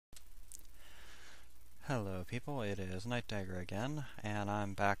Hello people, it is Night Dagger again, and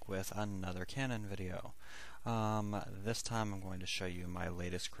I'm back with another Canon video. This time I'm going to show you my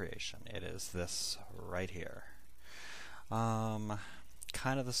latest creation. It is this right here. Kind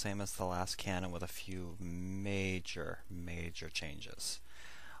of the same as the last Canon with a few major changes.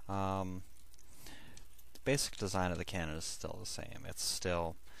 The basic design of the Canon is still the same.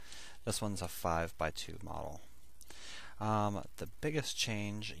 This one's a 5x2 model. The biggest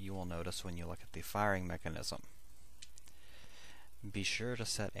change you will notice when you look at the firing mechanism. Be sure to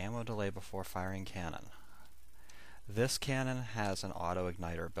set ammo delay before firing cannon. This cannon has an auto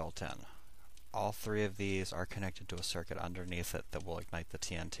igniter built in. All three of these are connected to a circuit underneath it that will ignite the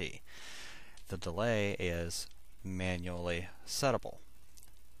TNT. The delay is manually settable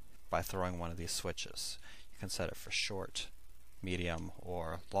by throwing one of these switches. You can set it for short, medium,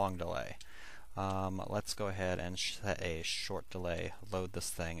 or long delay. Let's go ahead and set a short delay, load this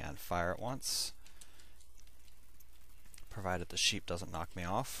thing, and fire it once, provided the sheep doesn't knock me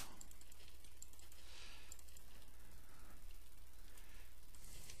off.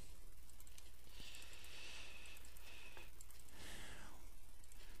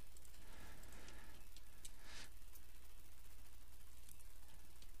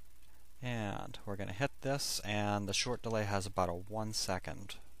 And we're going to hit this, and the short delay has about a 1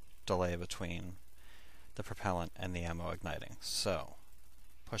 second delay between the propellant and the ammo igniting. So,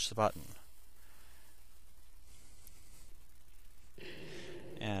 push the button.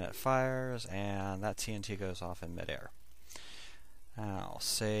 And it fires, and that TNT goes off in midair. Now,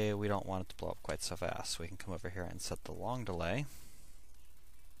 say we don't want it to blow up quite so fast. We can come over here and set the long delay.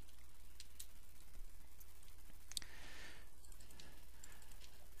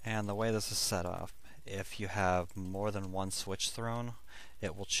 And the way this is set up, if you have more than one switch thrown,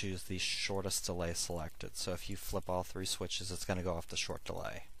 it will choose the shortest delay selected. So if you flip all three switches, it's going to go off the short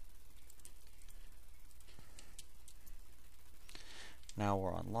delay. Now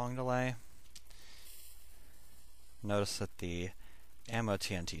we're on long delay. Notice that the ammo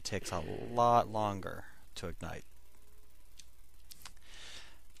TNT takes a lot longer to ignite.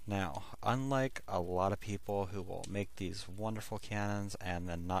 Now, unlike a lot of people who will make these wonderful cannons and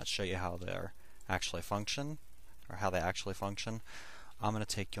then not show you how they actually function, I'm going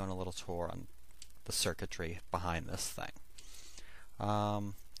to take you on a little tour on the circuitry behind this thing. I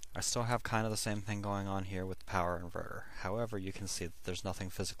still have kind of the same thing going on here with the power inverter. However, you can see that there's nothing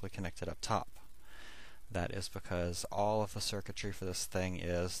physically connected up top. That is because all of the circuitry for this thing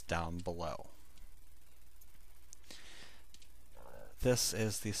is down below. This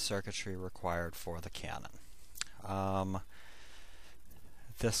is the circuitry required for the cannon.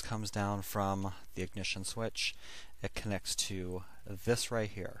 This comes down from the ignition switch. It connects to this right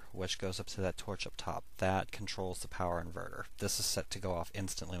here, which goes up to that torch up top. That controls the power inverter. This is set to go off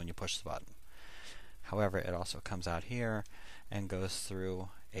instantly when you push the button. However, it also comes out here and goes through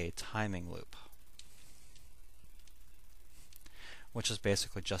a timing loop, which is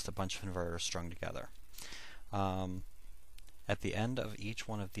basically just a bunch of inverters strung together. At the end of each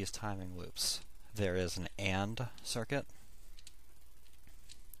one of these timing loops, there is an AND circuit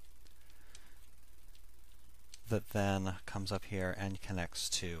that then comes up here and connects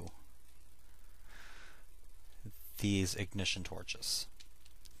to these ignition torches.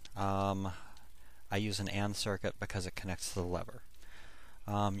 I use an AND circuit because it connects to the lever.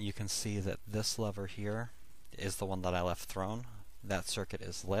 You can see that this lever here is the one that I left thrown. That circuit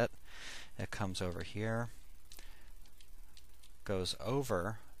is lit. It comes over here, goes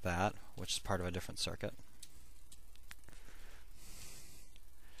over that, which is part of a different circuit,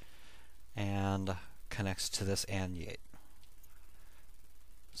 and connects to this AND gate.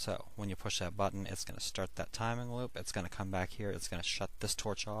 So when you push that button, it's going to start that timing loop. It's going to come back here. It's going to shut this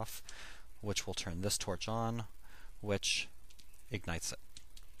torch off, which will turn this torch on, which ignites it.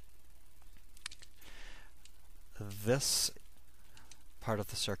 This part of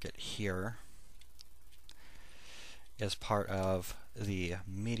the circuit here is part of the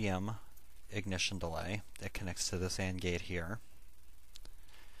medium ignition delay. It connects to this AND gate here.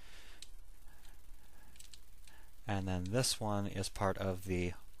 And then this one is part of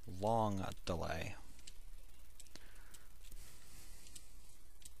the long delay,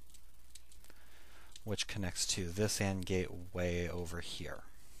 which connects to this AND gate way over here.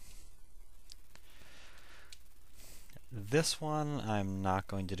 This one I'm not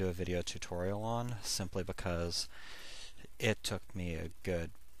going to do a video tutorial on, simply because it took me a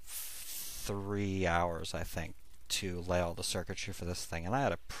good 3 hours, I think, to lay all the circuitry for this thing, and I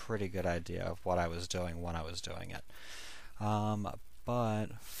had a pretty good idea of what I was doing when I was doing it.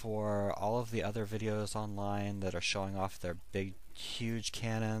 But for all of the other videos online that are showing off their big huge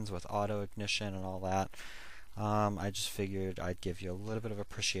cannons with auto ignition and all that. I just figured I'd give you a little bit of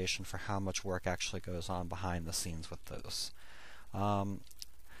appreciation for how much work actually goes on behind the scenes with those.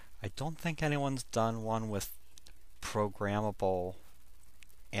 I don't think anyone's done one with programmable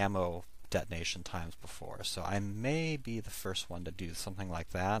ammo detonation times before, so I may be the first one to do something like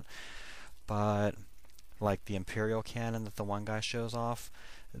that. But like the Imperial cannon that the one guy shows off,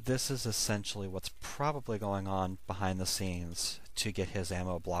 this is essentially what's probably going on behind the scenes to get his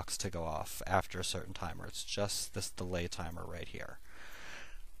ammo blocks to go off after a certain timer. It's just this delay timer right here.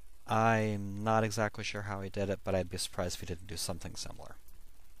 I'm not exactly sure how he did it, but I'd be surprised if he didn't do something similar.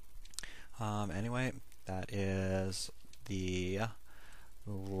 Anyway, that is the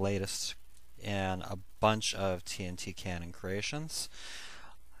latest in a bunch of TNT cannon creations.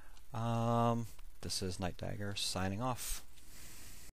 This is Night Dagger signing off.